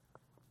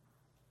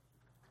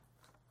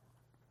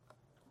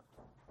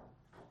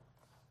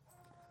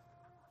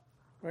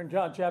We're in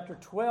John chapter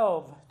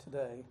 12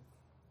 today.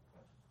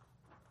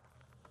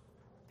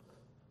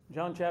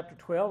 John chapter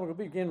 12, we're going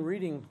to begin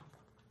reading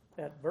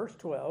at verse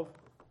 12.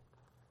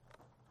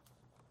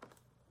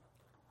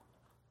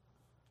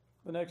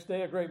 The next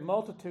day, a great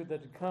multitude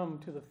that had come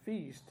to the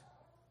feast,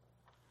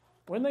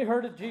 when they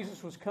heard that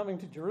Jesus was coming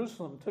to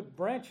Jerusalem, took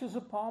branches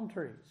of palm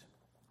trees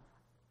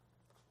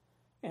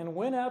and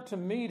went out to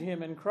meet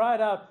him and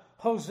cried out,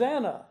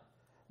 "Hosanna!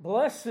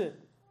 Blessed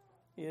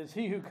is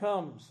he who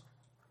comes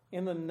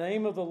in the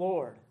name of the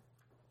Lord,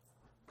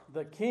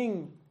 the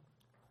King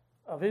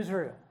of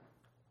Israel."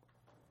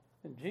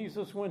 And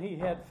Jesus, when he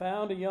had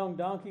found a young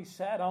donkey,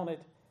 sat on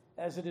it,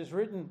 as it is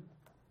written,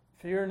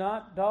 "Fear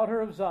not, daughter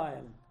of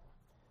Zion.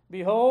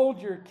 Behold,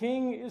 your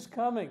king is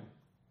coming,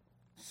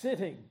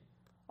 sitting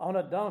on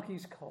a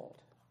donkey's colt."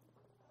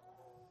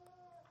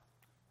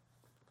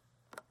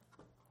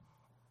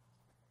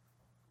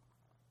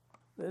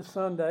 This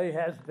Sunday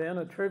has been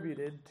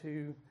attributed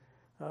to,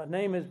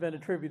 name has been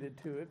attributed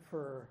to it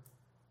for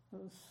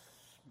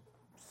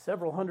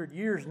several hundred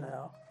years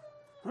now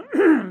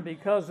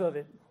because of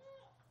it.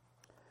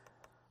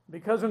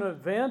 Because of an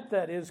event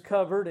that is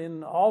covered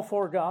in all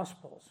four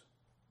Gospels.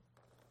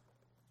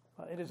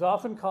 It is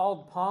often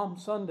called Palm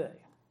Sunday,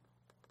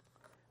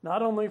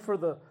 not only for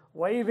the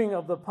waving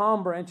of the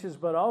palm branches,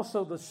 but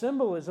also the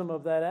symbolism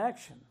of that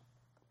action.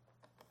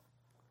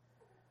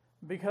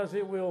 Because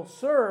it will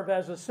serve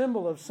as a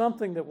symbol of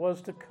something that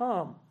was to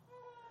come.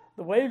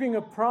 The waving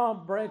of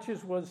palm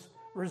branches was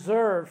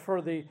reserved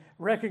for the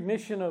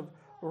recognition of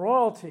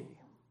royalty.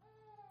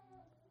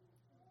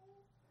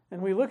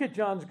 And we look at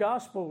John's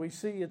Gospel, we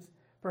see it's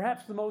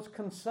perhaps the most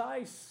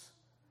concise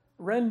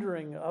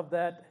rendering of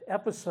that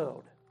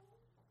episode.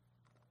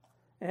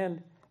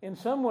 And in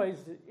some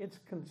ways, its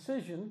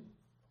concision,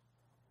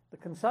 the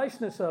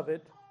conciseness of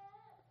it,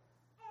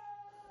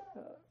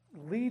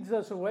 leads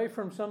us away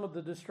from some of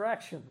the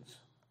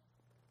distractions.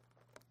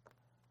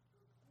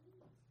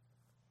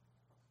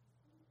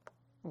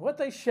 What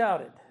they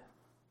shouted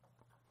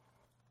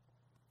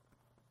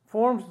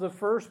forms the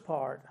first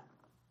part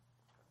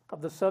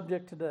of the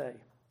subject today.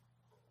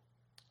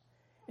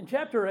 In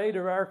chapter 8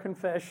 of our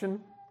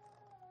confession,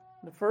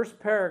 the first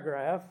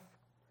paragraph,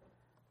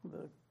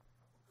 the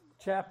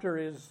chapter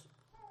is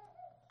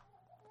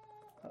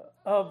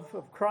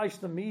of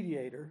Christ the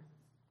mediator.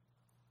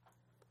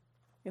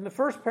 In the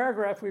first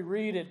paragraph we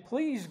read, "It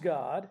pleased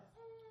God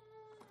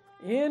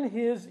in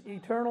his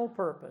eternal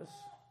purpose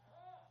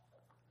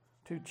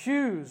to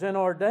choose and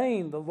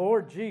ordain the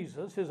Lord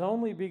Jesus, his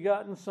only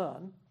begotten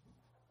Son,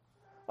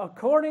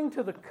 according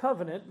to the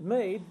covenant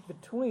made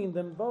between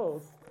them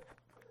both,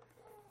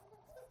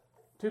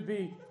 to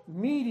be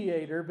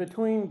mediator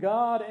between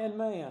God and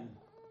man,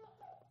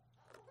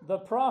 the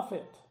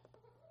prophet,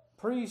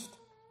 priest,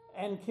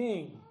 and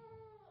king,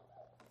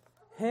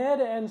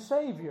 head and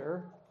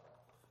savior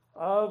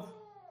of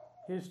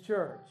his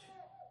church."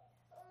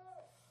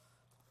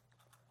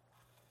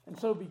 And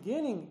so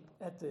beginning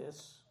at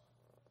this,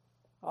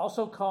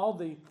 also called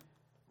the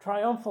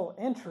triumphal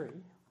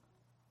entry,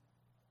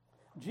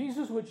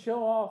 Jesus would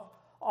show off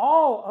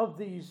all of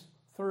these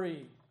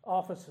three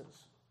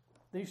offices,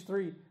 these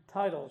three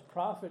titles,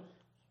 prophet,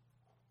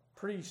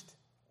 priest,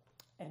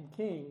 and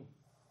king.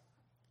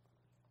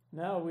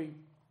 Now we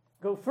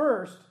go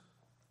first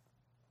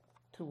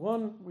to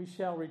one we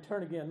shall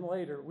return again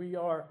later. We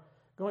are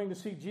going to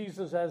see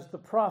Jesus as the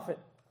prophet.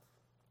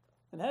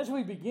 And as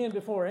we begin,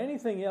 before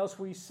anything else,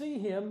 we see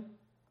him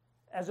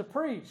as a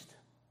priest.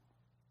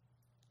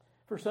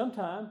 For some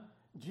time,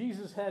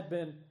 Jesus had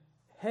been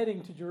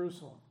heading to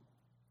Jerusalem.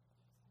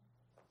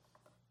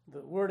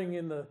 The wording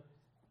in the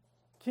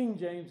King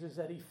James is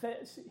that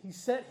he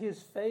set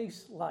his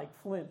face like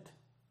flint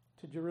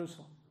to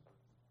Jerusalem,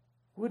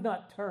 would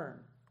not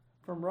turn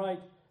from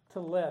right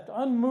to left,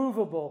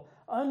 unmovable,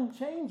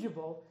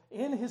 unchangeable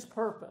in his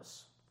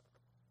purpose.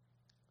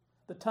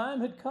 The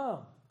time had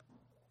come,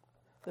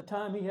 the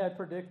time he had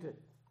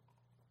predicted.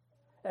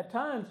 At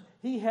times,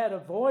 he had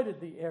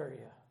avoided the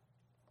area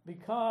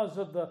because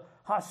of the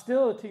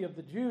hostility of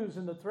the Jews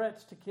and the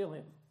threats to kill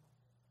him.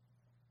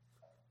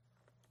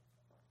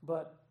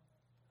 But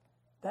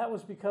that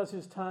was because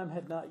his time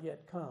had not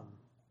yet come.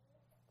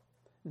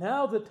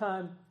 Now the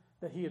time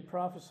that he had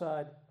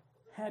prophesied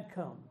had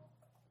come,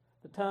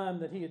 the time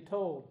that he had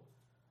told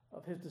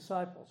of his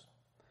disciples.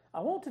 I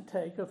want to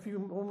take a few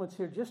moments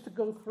here just to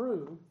go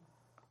through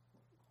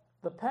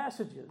the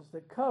passages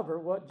that cover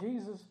what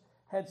Jesus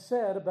had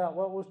said about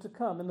what was to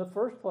come. In the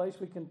first place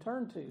we can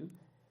turn to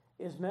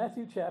is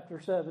Matthew chapter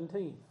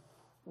 17.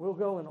 We'll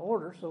go in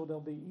order so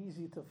they'll be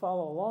easy to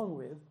follow along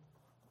with.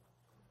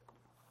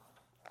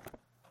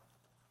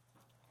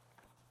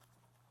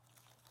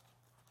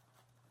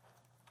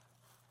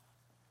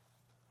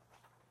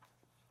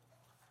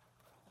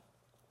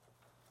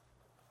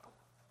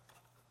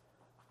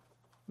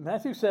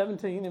 Matthew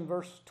 17 in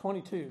verse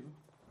 22.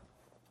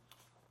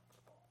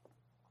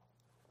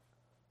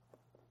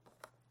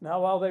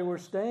 "Now while they were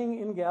staying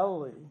in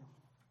Galilee,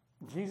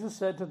 Jesus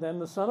said to them,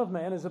 'The Son of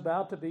Man is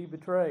about to be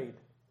betrayed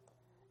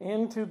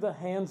into the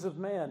hands of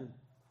men,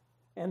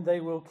 and they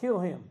will kill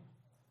him.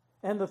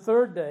 And the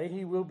third day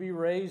he will be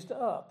raised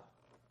up.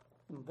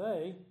 And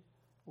they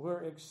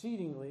were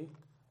exceedingly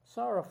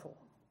sorrowful.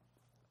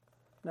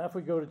 Now if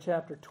we go to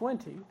chapter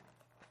 20,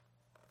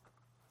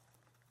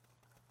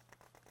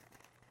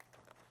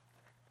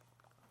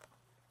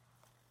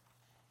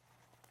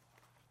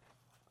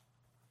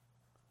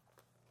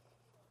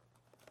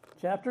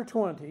 chapter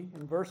 20,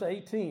 in verse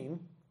 18,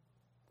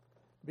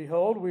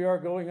 behold, we are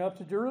going up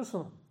to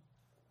Jerusalem,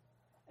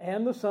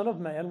 and the Son of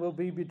Man will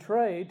be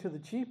betrayed to the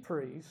chief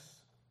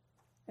priests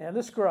and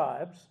the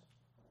scribes,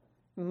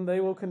 and they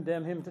will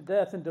condemn him to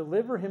death and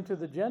deliver him to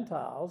the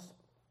Gentiles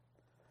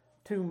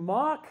to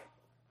mock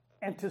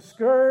and to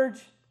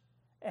scourge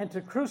and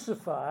to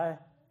crucify,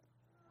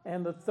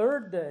 and the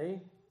third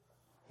day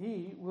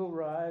he will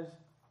rise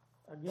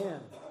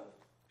again.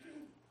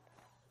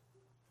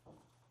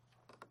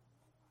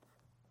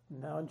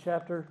 Now in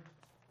chapter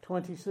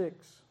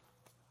 26.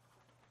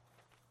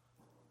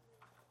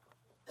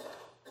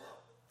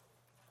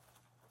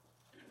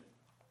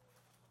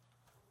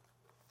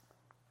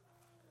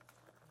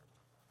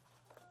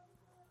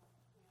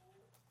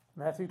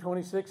 Matthew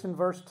 26 and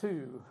verse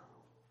 2.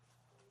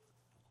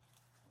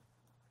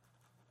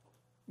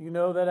 You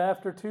know that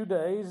after 2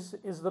 days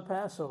is the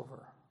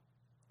Passover,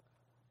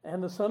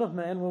 and the Son of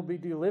Man will be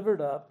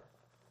delivered up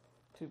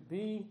to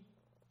be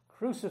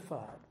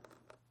crucified.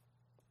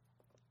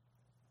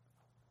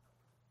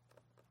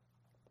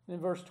 In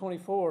verse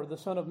 24, the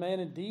Son of Man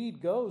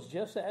indeed goes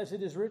just as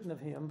it is written of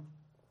him,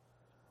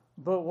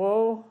 but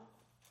woe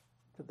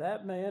to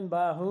that man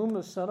by whom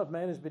the Son of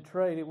Man is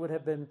betrayed. It would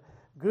have been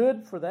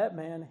good for that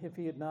man if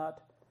he had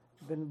not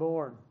been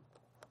born.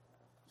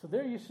 So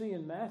there you see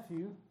in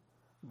Matthew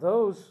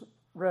those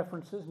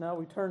references. Now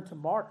we turn to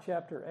Mark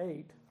chapter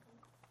 8.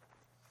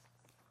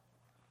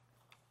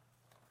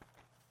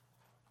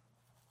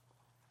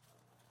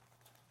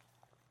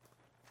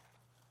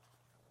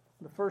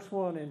 The first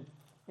one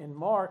in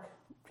Mark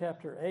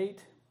chapter 8,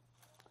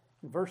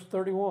 verse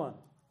 31.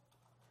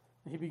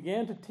 He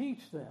began to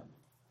teach them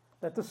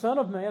that the Son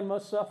of Man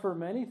must suffer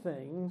many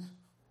things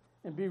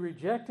and be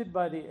rejected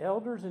by the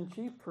elders and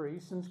chief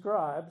priests and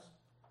scribes,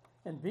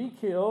 and be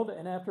killed,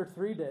 and after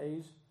 3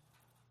 days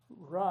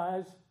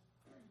rise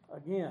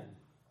again.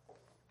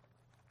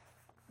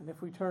 And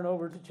if we turn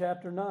over to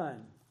chapter 9,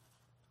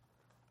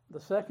 the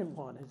second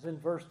one is in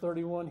verse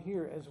 31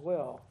 here as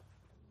well.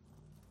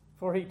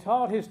 For he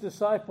taught his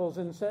disciples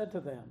and said to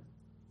them,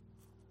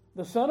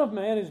 the Son of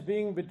Man is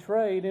being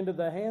betrayed into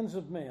the hands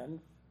of men,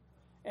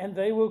 and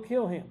they will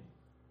kill him.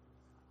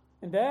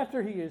 And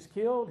after he is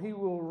killed, he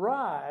will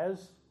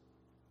rise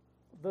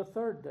the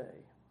third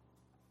day.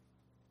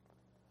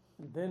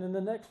 And then in the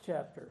next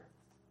chapter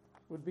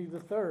would be the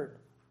third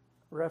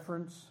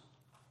reference.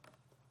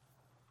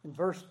 In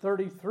verse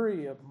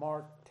 33 of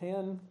Mark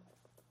 10,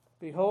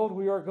 behold,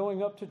 we are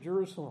going up to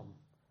Jerusalem,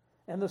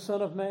 and the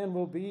Son of Man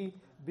will be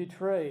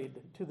betrayed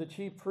to the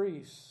chief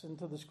priests and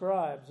to the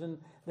scribes, and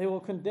they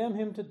will condemn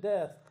him to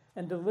death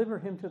and deliver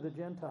him to the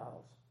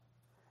Gentiles.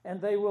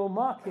 And they will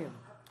mock him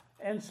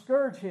and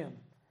scourge him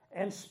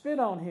and spit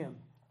on him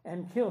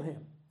and kill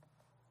him.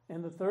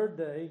 And the third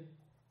day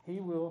he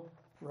will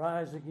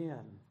rise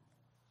again.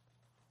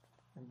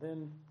 And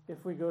then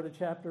if we go to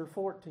chapter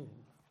 14,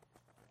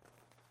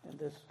 and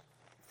this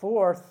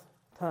fourth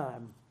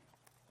time,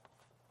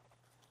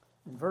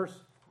 in verse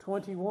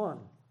 21,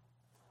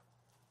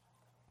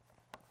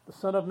 the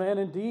Son of Man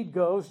indeed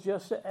goes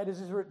just as it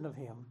is written of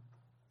him,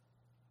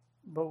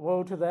 but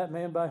woe to that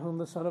man by whom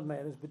the Son of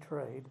Man is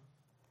betrayed.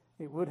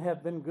 It would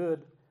have been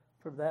good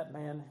for that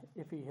man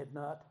if he had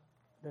not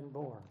been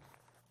born.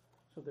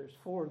 So there's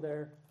 4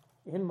 there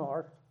in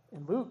Mark.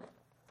 In Luke,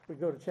 we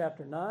go to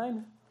chapter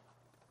 9.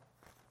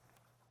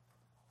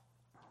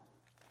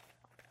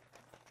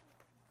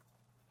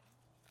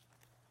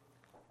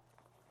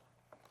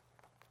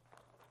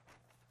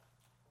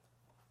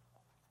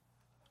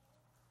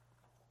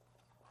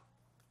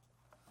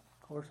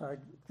 Of course, I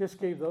just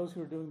gave those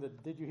who are doing the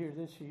Did You Hear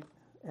This sheet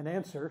an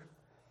answer.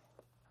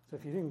 So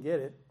if you didn't get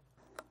it,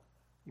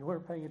 you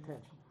weren't paying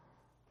attention.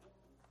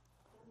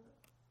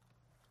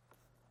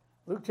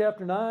 Luke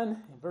chapter 9,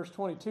 in verse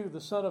 22, the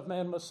Son of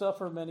Man must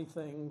suffer many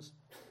things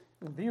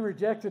and be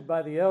rejected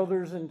by the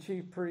elders and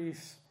chief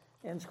priests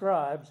and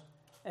scribes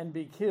and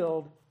be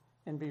killed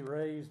and be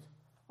raised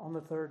on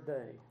the third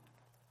day.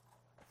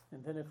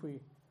 And then if we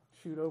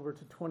shoot over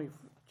to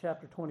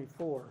chapter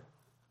 24.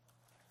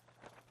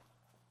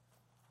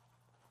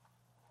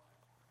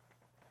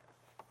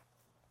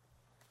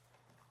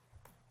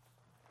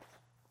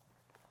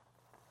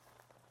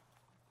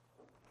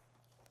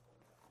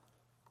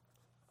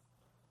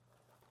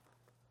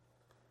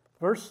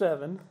 Verse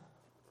 7,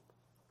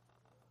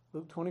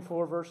 Luke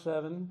 24, verse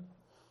 7,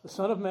 the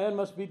Son of Man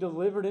must be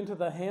delivered into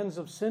the hands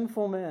of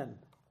sinful men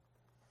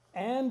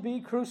and be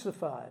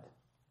crucified,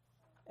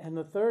 and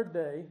the third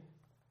day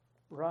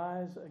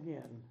rise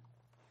again.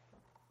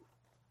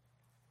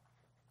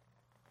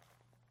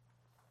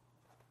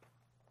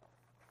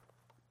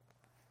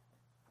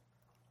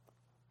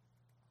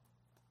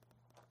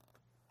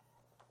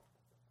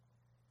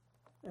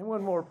 And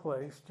one more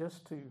place,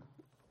 just to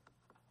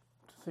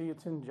see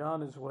it's in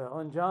John as well.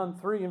 In John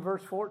 3 and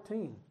verse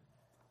 14.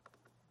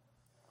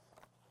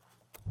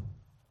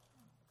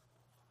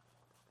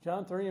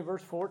 John 3 and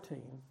verse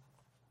 14.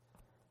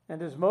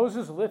 And as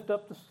Moses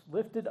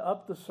lifted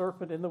up the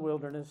serpent in the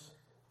wilderness,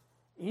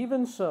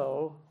 even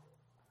so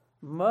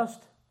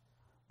must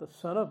the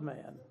Son of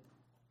Man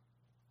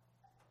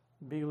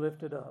be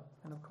lifted up.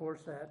 And of course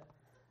that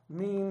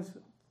means,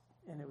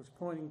 and it was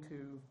pointing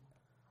to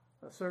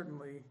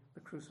certainly the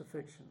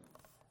crucifixion.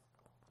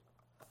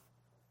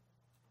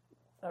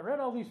 I read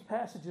all these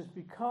passages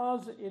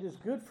because it is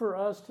good for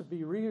us to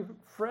be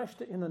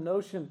refreshed in the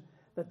notion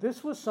that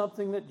this was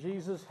something that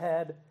Jesus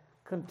had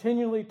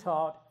continually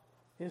taught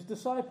his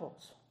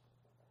disciples.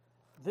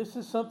 This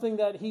is something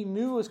that he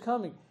knew was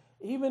coming.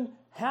 Even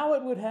how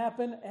it would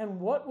happen and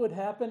what would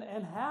happen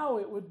and how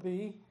it would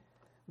be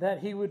that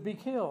he would be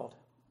killed.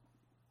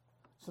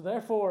 So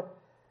therefore,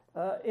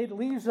 it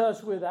leaves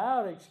us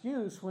without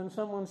excuse when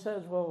someone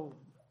says, well,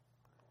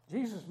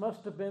 Jesus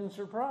must have been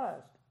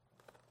surprised.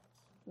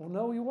 Well,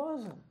 no, he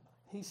wasn't.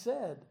 He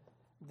said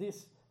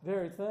this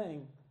very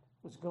thing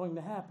was going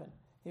to happen.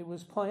 It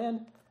was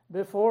planned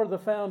before the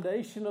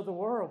foundation of the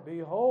world.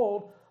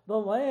 Behold, the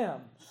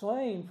Lamb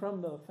slain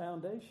from the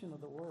foundation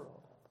of the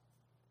world.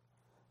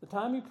 The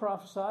time he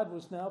prophesied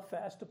was now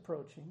fast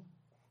approaching.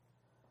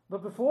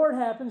 But before it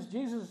happens,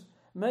 Jesus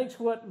makes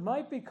what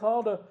might be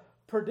called a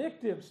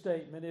predictive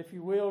statement, if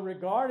you will,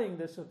 regarding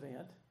this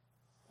event.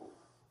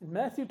 In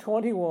Matthew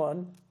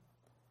 21,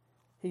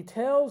 he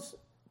tells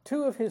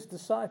two of his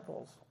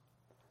disciples,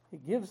 he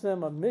gives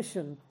them a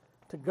mission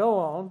to go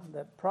on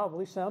that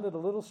probably sounded a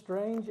little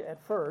strange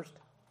at first.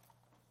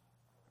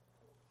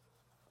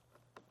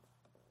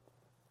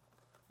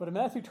 But in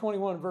Matthew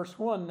 21, verse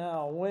 1,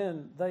 now,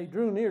 when they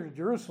drew near to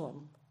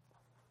Jerusalem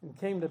and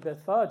came to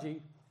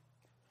Bethphage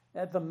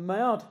at the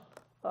Mount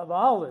of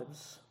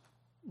Olives,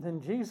 then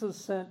Jesus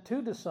sent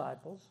two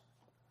disciples,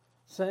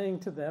 saying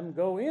to them,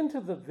 go into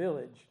the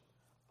village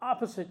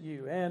opposite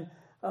you, and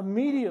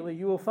immediately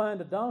you will find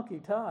a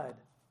donkey tied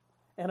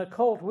and a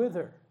colt with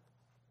her.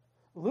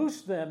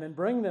 Loose them and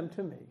bring them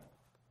to me.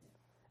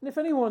 And if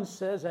anyone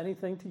says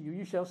anything to you,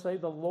 you shall say,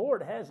 the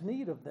Lord has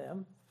need of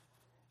them,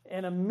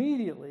 and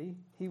immediately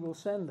he will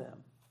send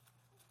them.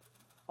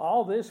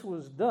 All this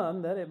was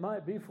done that it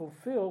might be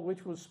fulfilled,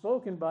 which was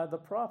spoken by the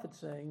prophet,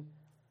 saying,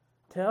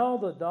 tell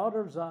the daughter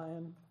of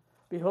Zion,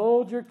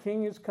 behold, your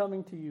king is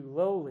coming to you,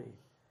 lowly,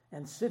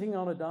 and sitting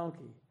on a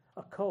donkey,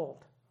 a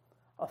colt,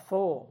 a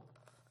foal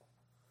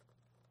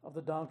of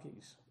the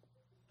donkeys.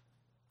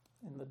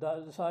 And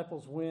the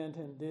disciples went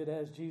and did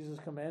as Jesus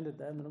commanded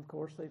them, and of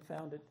course they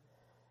found it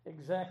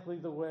exactly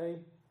the way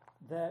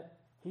that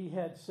he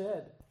had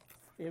said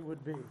it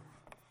would be.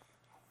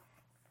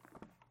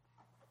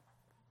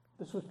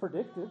 This was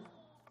predicted.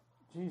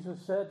 Jesus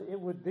said it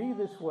would be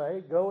this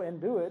way, go and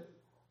do it.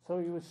 So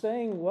he was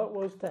saying what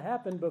was to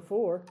happen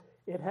before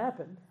it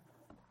happened.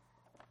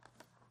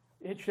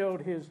 It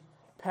showed his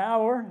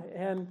power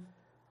and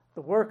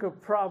the work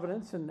of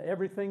providence and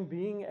everything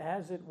being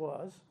as it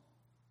was.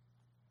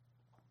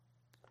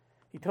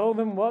 He told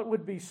them what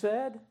would be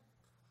said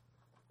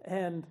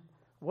and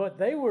what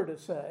they were to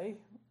say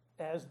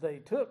as they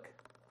took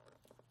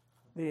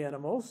the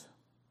animals,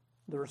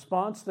 the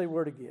response they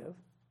were to give.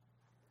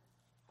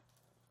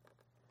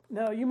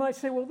 Now, you might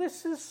say, well,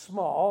 this is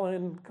small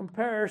in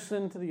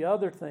comparison to the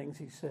other things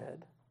he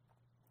said.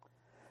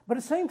 But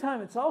at the same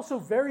time, it's also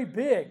very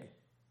big,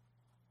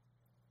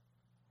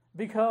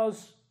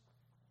 because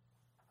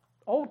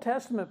Old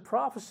Testament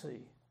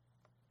prophecy,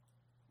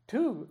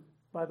 too,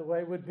 by the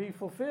way, would be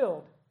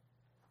fulfilled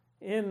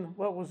in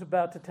what was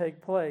about to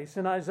take place.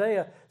 In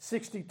Isaiah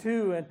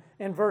 62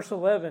 and verse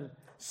 11,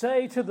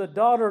 say to the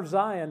daughter of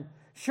Zion,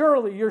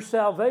 surely your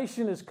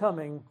salvation is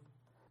coming.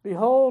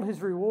 Behold,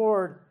 his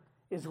reward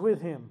is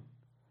with him,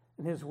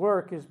 and his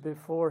work is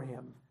before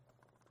him.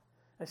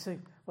 I say,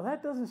 well,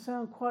 that doesn't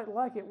sound quite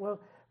like it.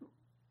 Well,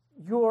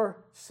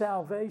 your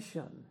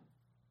salvation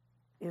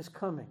is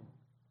coming.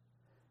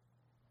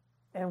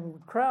 And the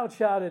crowd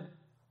shouted,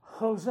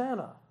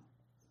 Hosanna,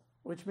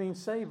 which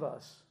means save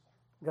us,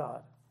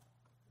 God.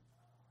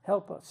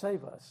 Help us,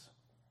 save us.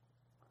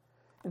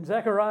 In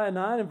Zechariah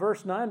 9 and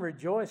verse 9,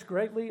 rejoice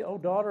greatly, O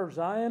daughter of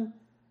Zion.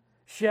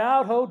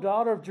 Shout, O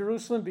daughter of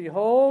Jerusalem,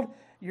 behold,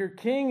 your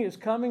king is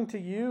coming to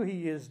you.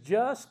 He is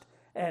just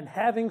and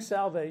having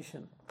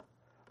salvation,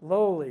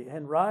 lowly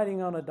and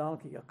riding on a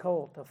donkey, a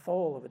colt, a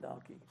foal of a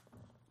donkey.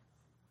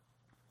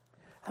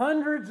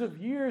 Hundreds of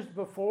years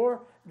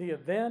before the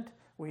event,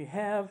 we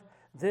have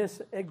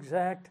this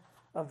exact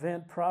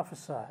event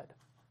prophesied.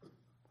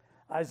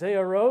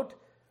 Isaiah wrote,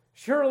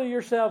 surely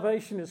your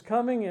salvation is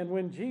coming. And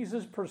when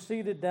Jesus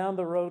proceeded down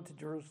the road to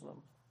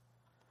Jerusalem,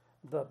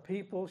 the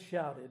people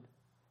shouted,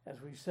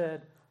 as we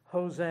said,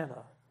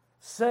 Hosanna,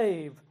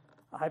 save,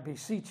 I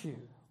beseech you.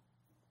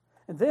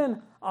 And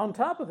then on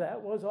top of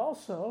that was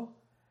also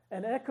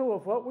an echo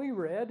of what we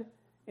read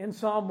in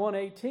Psalm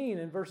 118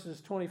 in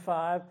verses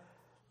 25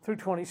 through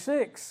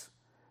 26.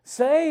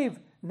 Save,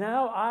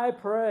 now I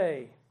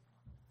pray.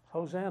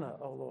 Hosanna,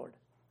 O Lord.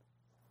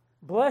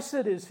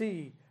 Blessed is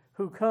he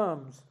who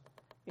comes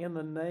in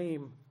the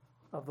name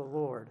of the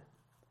Lord.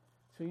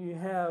 So you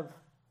have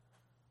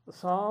the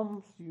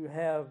Psalms, you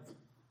have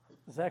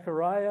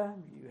Zechariah,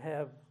 you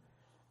have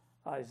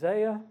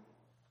Isaiah,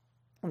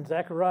 and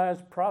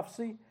Zechariah's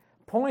prophecy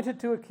pointed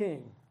to a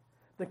king.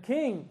 The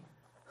king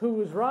who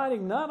was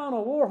riding not on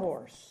a war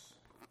horse,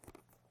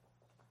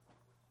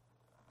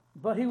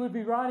 but he would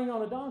be riding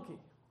on a donkey.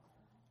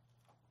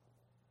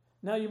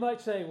 Now you might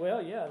say,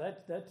 well, yeah,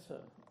 that's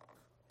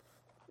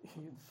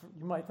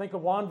you might think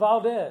of Juan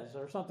Valdez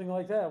or something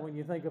like that when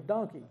you think of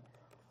donkey.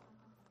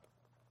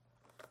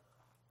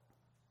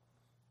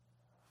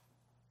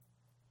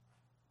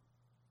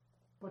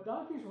 But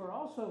donkeys were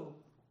also,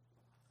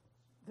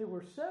 there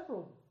were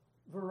several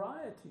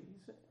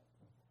varieties,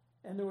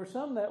 and there were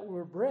some that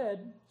were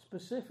bred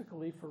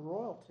specifically for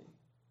royalty.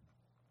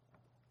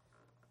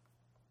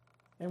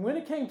 And when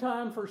it came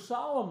time for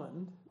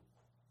Solomon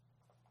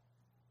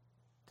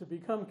to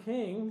become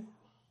king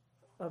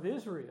of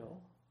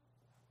Israel,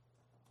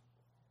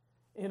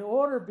 in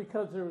order,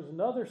 because there was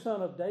another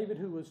son of David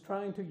who was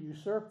trying to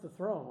usurp the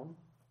throne,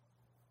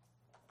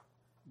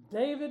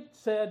 David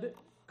said,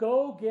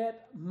 "Go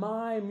get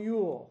my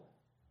mule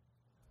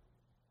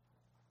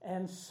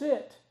and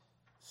sit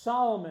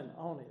Solomon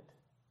on it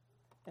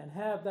and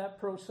have that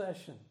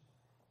procession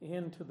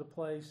into the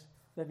place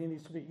that he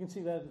needs to be." You can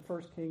see that in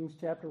 1 Kings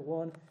chapter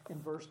 1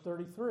 and verse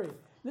 33.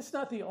 This is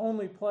not the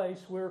only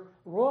place where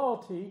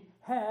royalty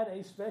had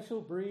a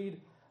special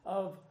breed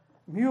of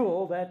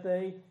mule that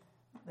they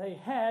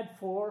had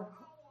for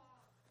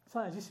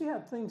signs. You see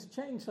how things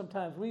change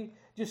sometimes. We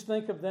just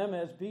think of them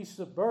as beasts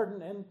of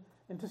burden,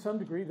 and to some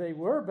degree they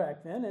were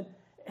back then.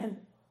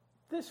 And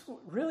this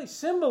really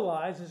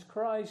symbolizes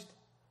Christ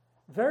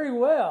very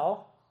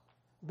well,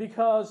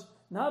 because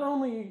not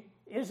only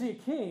is he a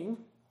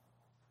king,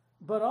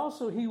 but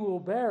also he will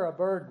bear a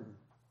burden,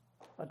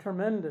 a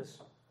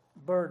tremendous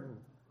burden,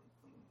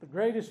 the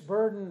greatest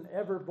burden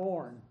ever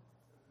borne,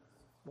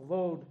 the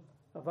load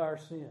of our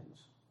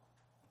sins.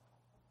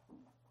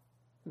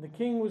 And the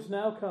king was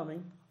now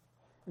coming,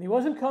 and he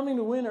wasn't coming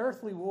to win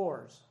earthly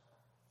wars,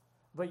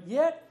 but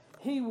yet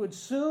he would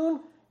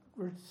soon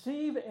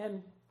receive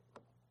and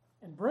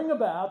bring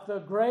about the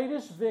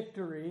greatest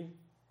victory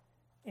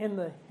in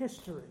the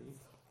history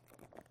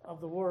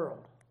of the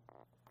world.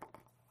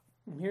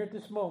 And here at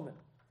this moment,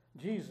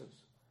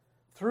 Jesus,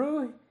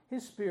 through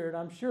his Spirit,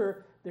 I'm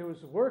sure there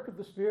was the work of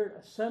the Spirit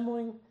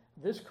assembling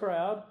this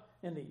crowd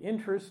and the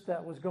interest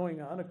that was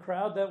going on, a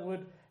crowd that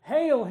would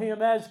hail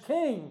him as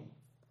king.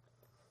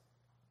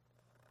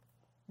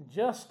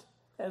 Just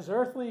as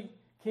earthly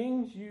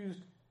kings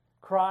used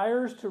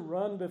criers to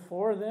run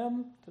before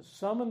them to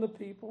summon the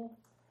people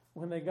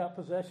when they got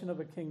possession of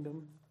a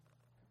kingdom.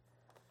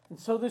 And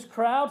so this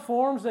crowd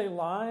forms a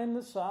line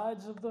the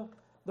sides of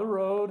the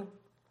road,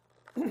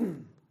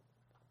 and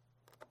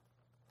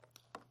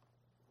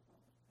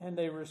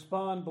they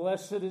respond,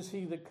 "Blessed is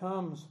he that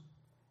comes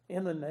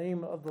in the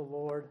name of the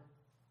Lord,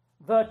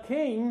 the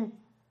King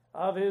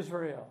of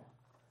Israel."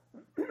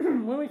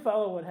 When we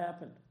follow what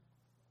happened,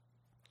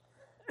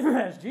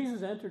 as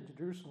Jesus entered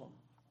Jerusalem,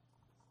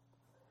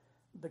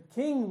 the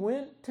king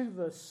went to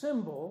the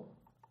symbol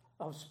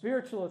of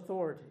spiritual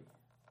authority,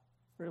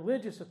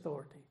 religious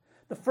authority.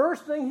 The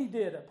first thing he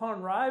did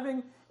upon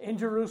arriving in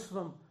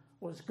Jerusalem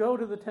was go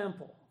to the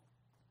temple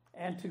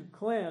and to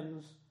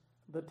cleanse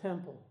the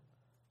temple.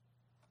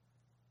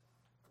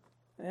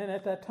 And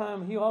at that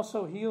time, he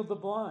also healed the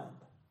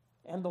blind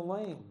and the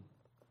lame.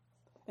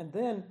 And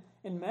then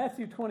in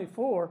Matthew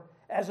 24,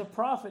 as a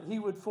prophet, he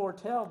would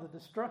foretell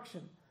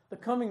the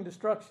coming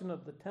destruction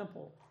of the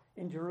temple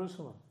in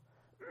Jerusalem.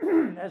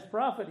 As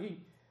prophet,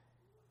 he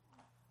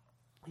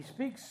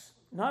speaks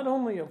not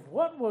only of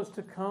what was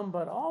to come,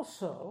 but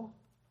also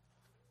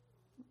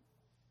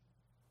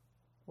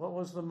what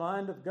was the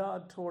mind of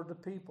God toward the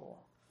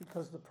people.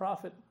 Because the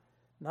prophet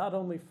not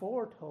only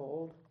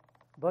foretold,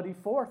 but he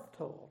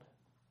foretold.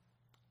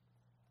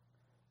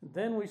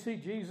 Then we see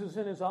Jesus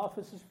in his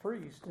office as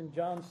priest in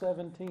John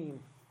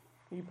 17.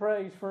 He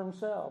prays for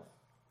himself.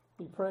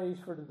 He prays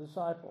for the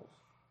disciples.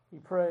 He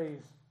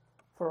prays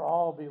for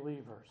all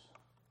believers.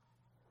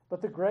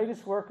 But the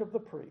greatest work of the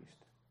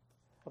priest,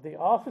 of the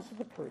office of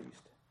the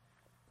priest,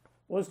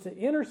 was to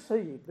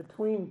intercede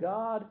between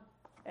God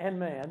and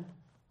man,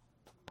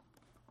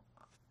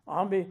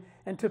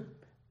 and to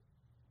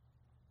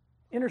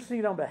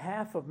intercede on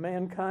behalf of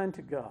mankind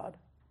to God.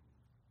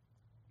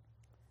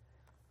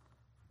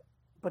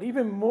 But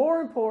even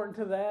more important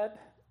to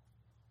that,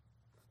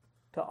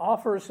 to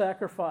offer a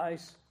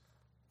sacrifice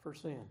for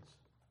sins.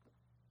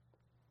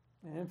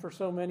 And for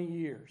so many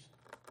years,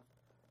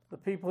 the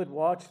people had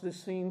watched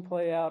this scene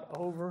play out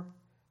over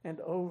and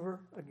over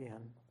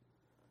again.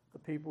 The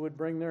people would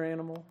bring their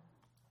animal.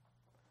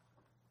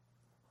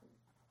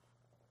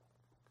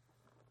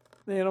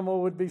 The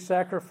animal would be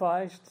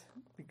sacrificed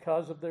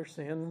because of their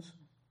sins.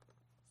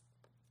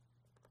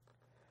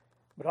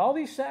 But all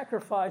these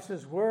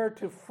sacrifices were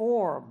to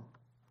form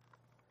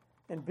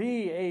and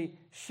be a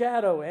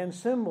shadow and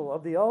symbol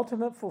of the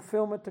ultimate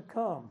fulfillment to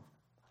come.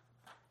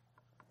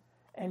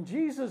 And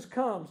Jesus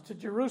comes to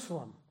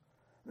Jerusalem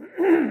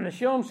to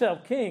show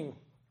himself king,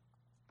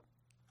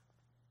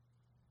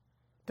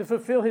 to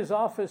fulfill his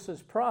office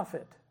as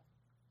prophet.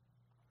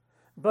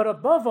 But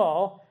above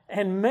all,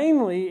 and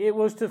mainly, it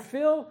was to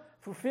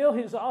fulfill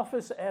his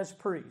office as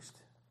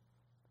priest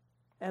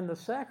and the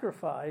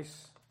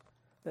sacrifice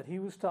that he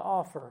was to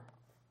offer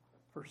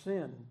for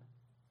sin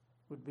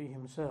would be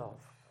himself.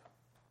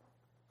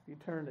 If you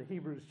turn to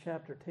Hebrews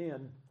chapter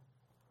 10,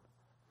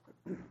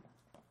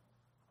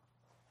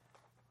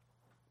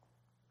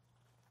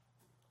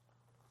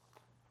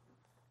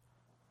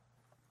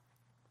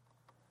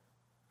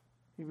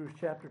 Hebrews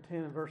chapter 10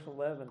 and verse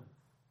 11.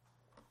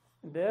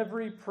 And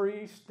every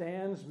priest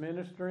stands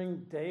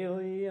ministering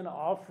daily and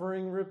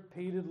offering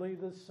repeatedly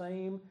the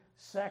same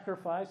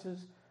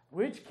sacrifices,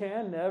 which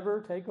can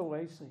never take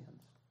away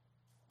sins.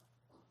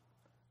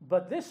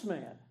 But this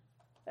man,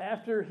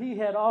 after he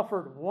had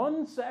offered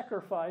one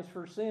sacrifice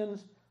for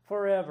sins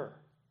forever,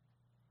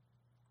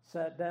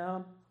 sat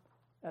down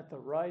at the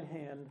right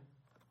hand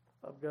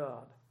of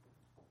God.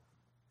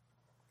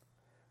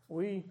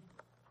 We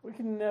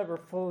can never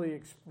fully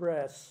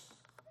express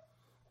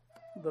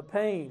the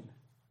pain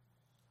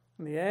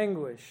and the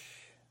anguish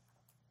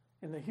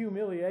and the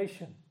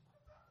humiliation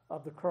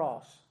of the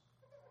cross.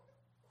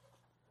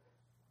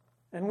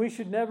 And we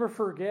should never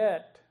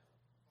forget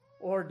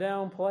or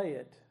downplay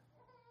it.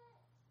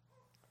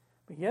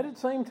 But yet at the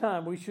same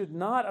time, we should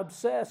not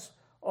obsess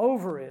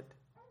over it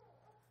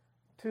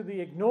to the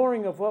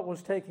ignoring of what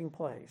was taking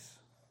place.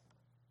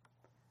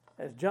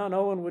 As John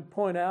Owen would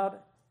point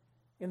out,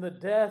 in the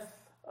death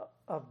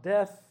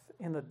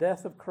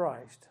of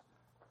Christ,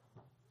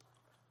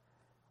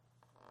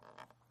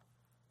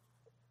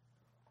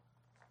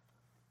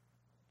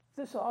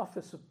 this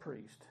office of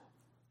priest.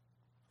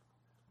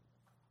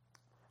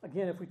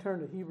 Again, if we turn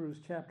to Hebrews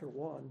chapter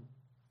 1,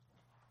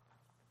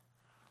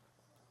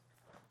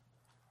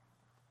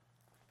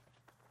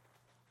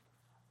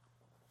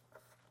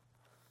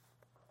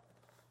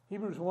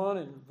 Hebrews 1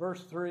 and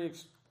verse 3,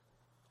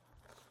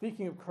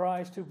 speaking of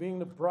Christ, who being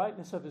the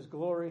brightness of his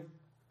glory,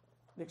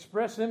 the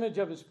express image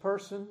of his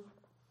person,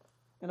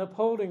 and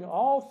upholding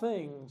all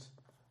things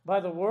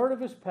by the word of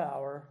his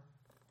power,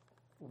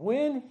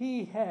 when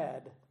he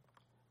had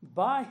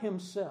by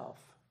himself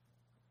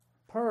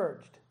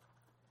purged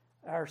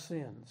our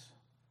sins.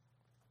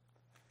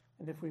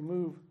 And if we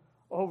move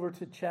over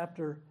to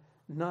chapter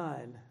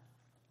 9,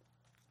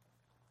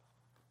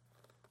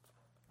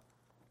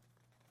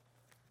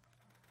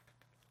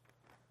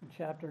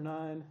 chapter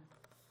 9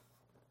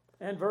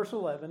 and verse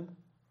 11,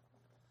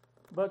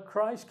 but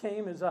Christ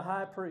came as a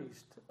high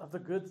priest of the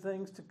good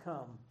things to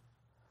come,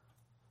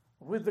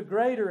 with the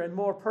greater and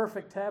more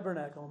perfect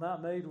tabernacle,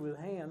 not made with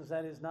hands,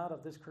 that is not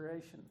of this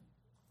creation.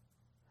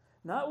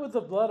 Not with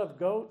the blood of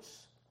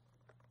goats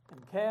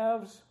and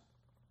calves,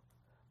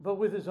 but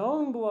with his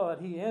own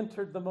blood he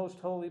entered the most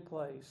holy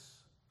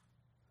place,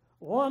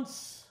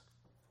 once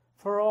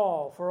for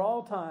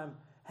all time,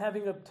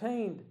 having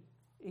obtained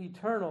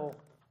eternal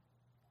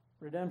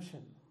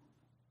redemption.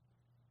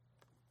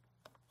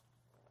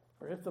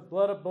 For if the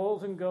blood of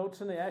bulls and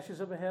goats and the ashes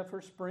of a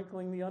heifer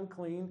sprinkling the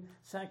unclean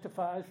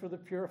sanctifies for the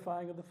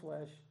purifying of the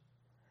flesh,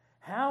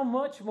 how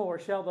much more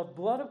shall the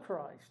blood of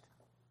Christ,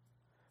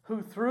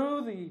 who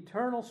through the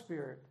eternal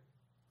Spirit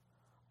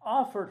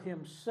offered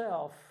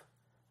himself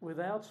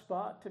without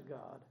spot to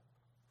God,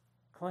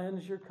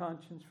 cleanse your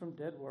conscience from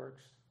dead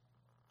works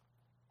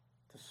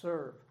to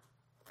serve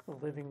the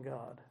living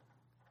God.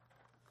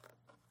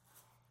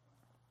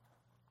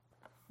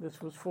 This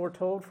was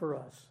foretold for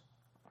us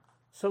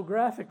so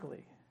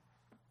graphically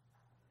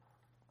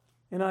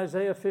in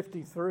Isaiah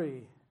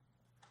 53.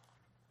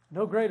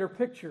 No greater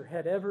picture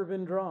had ever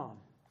been drawn.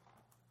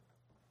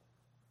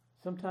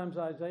 Sometimes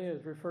Isaiah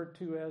is referred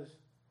to as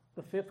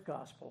the fifth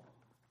gospel.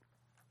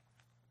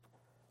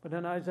 But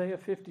in Isaiah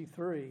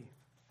 53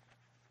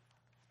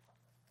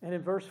 and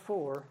in verse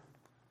 4,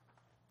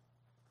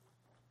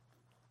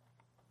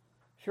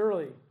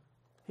 surely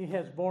he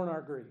has borne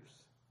our griefs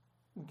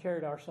and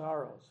carried our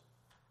sorrows.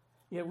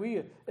 Yet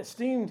we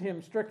esteemed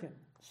him stricken,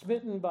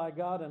 smitten by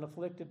God and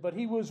afflicted. But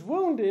he was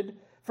wounded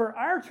for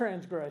our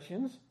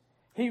transgressions.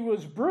 He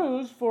was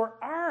bruised for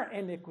our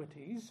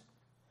iniquities.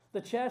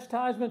 The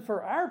chastisement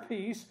for our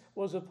peace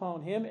was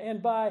upon him,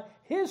 and by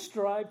his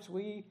stripes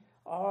we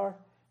are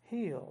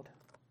healed.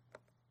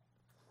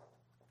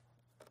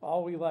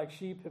 All we like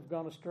sheep have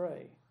gone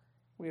astray.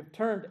 We have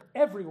turned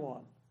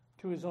everyone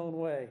to his own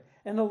way.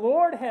 And the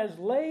Lord has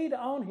laid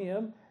on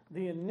him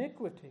the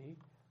iniquity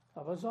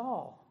of us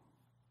all.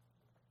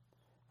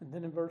 And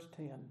then in verse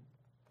 10,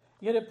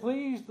 yet it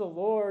pleased the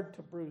Lord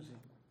to bruise him.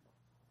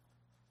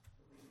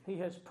 He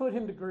has put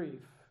him to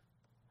grief.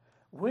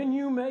 When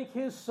you make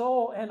his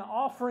soul an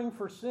offering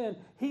for sin,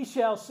 he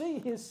shall see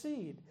his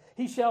seed.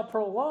 He shall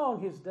prolong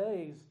his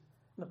days,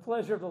 and the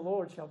pleasure of the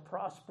Lord shall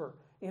prosper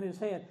in his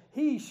hand.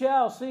 He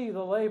shall see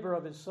the labor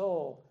of his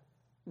soul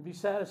and be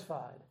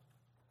satisfied.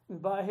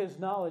 and by his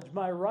knowledge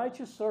my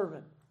righteous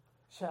servant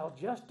shall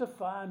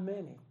justify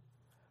many,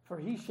 for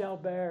he shall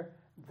bear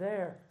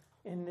their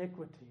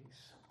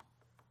iniquities.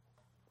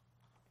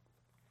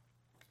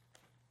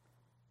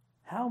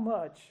 How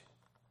much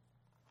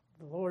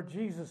the Lord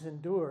Jesus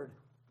endured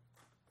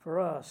for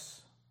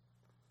us.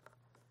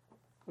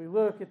 We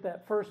look at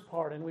that first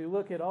part and we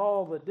look at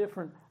all the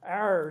different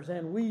ours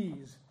and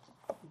we's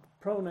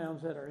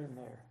pronouns that are in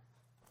there.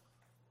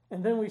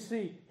 And then we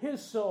see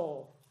his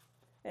soul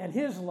and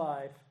his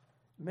life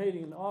made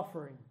an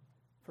offering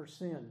for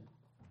sin.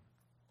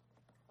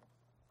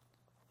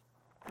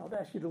 I'll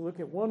ask you to look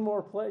at one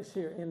more place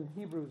here in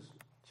Hebrews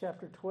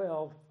chapter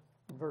 12,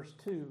 verse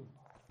 2.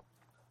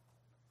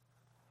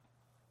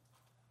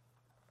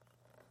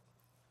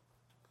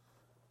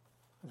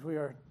 As we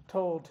are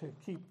told to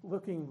keep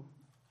looking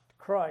to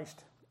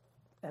Christ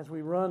as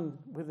we run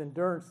with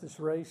endurance this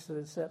race that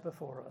is set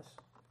before us.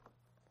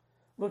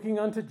 Looking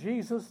unto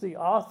Jesus, the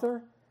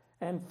author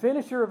and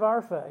finisher of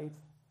our faith,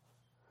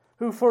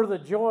 who for the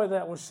joy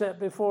that was set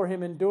before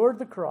him endured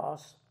the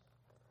cross,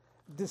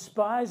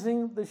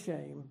 despising the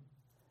shame,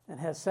 and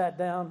has sat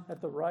down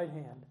at the right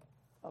hand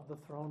of the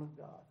throne of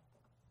God.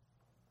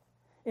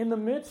 In the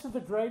midst of the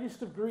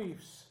greatest of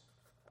griefs,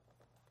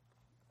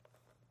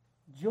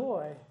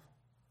 joy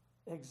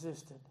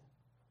existed.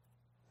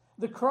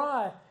 The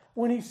cry,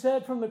 when he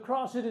said from the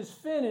cross, "It is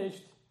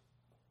finished,"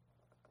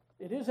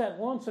 it is at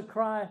once a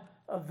cry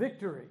of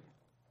victory.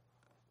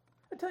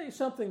 I tell you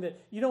something that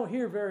you don't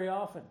hear very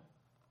often.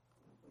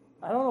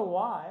 I don't know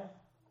why.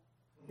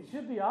 It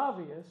should be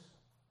obvious.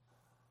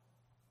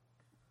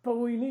 But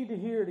we need to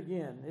hear it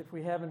again if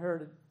we haven't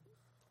heard it,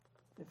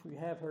 if we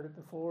have heard it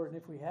before, and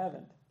if we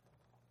haven't.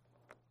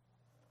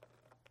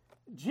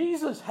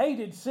 Jesus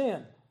hated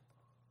sin.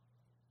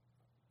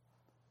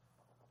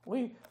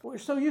 We're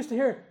so used to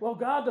hearing, well,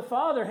 God the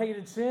Father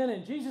hated sin,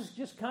 and Jesus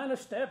just kind of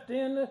stepped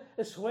in to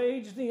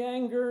assuage the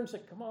anger and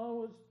said, come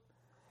on,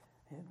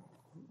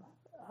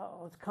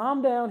 let's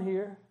calm down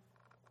here.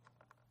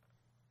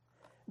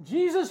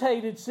 Jesus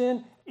hated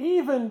sin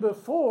even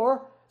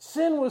before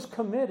sin was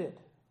committed.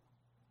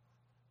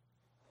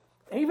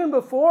 Even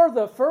before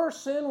the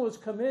first sin was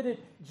committed,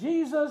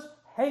 Jesus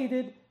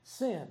hated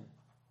sin.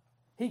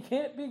 He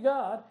can't be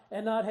God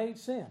and not hate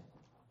sin.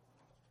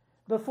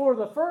 Before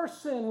the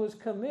first sin was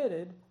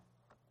committed,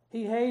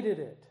 he hated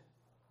it.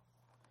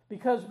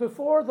 Because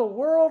before the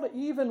world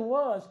even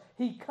was,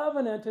 he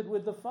covenanted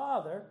with the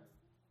Father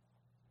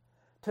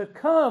to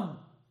come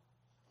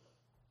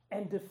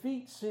and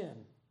defeat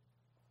sin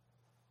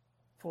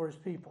for his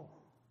people.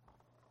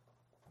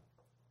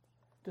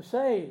 To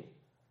save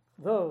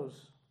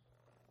those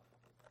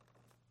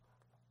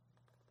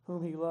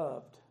whom he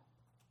loved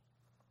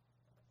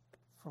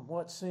from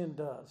what sin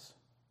does.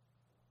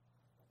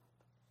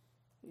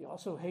 He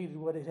also hated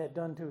what it had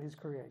done to his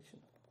creation.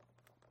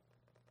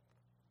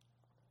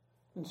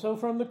 And so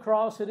from the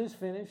cross, it is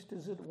finished,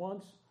 is at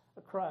once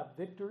a cry of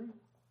victory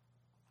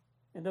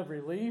and of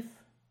relief.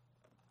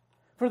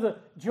 For the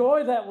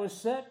joy that was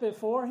set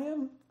before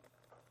him,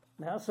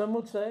 now some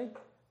would say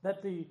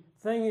that the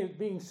thing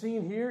being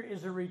seen here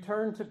is a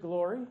return to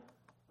glory.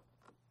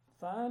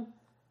 Fine.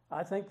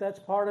 I think that's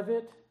part of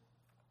it.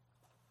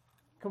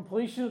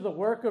 Completion of the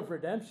work of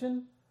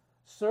redemption,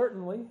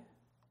 certainly.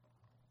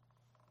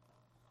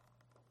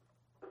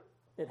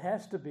 It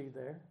has to be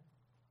there.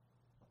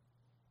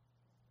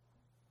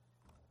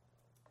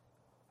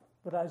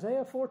 But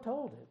Isaiah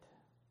foretold it.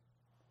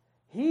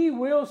 He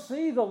will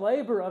see the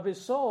labor of his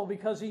soul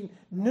because he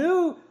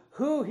knew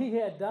who he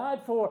had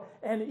died for,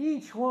 and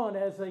each one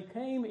as they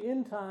came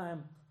in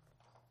time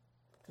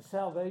to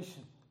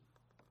salvation.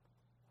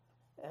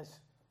 As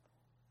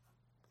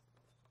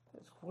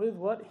with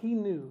what he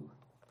knew,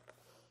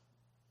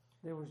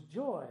 there was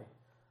joy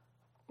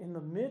in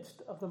the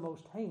midst of the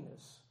most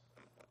heinous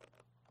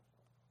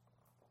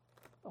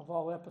of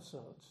all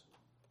episodes.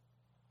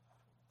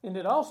 And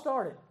it all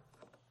started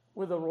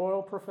with a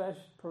royal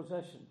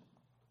procession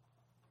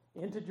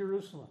into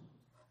Jerusalem.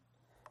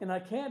 And I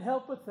can't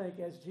help but think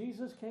as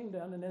Jesus came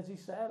down and as he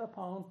sat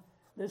upon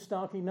this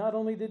donkey, not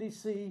only did he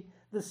see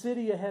the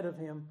city ahead of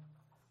him,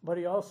 but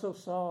he also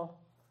saw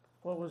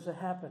what was to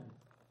happen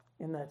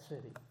in that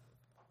city,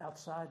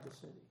 outside the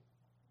city.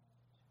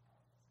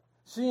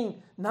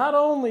 Seeing not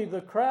only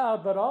the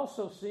crowd, but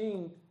also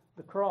seeing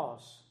the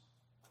cross.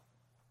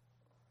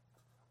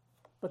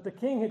 But the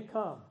king had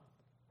come.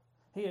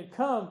 He had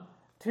come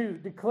to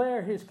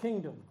declare his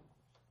kingdom.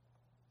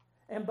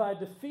 And by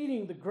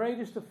defeating the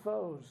greatest of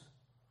foes,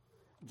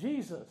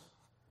 Jesus,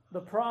 the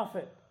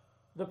prophet,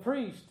 the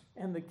priest,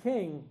 and the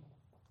king,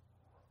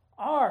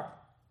 our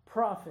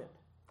prophet,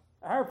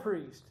 our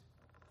priest,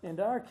 and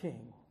our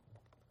king,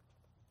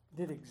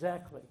 did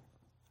exactly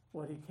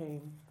what he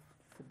came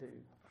to do.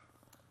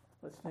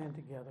 Let's stand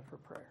together for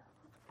prayer.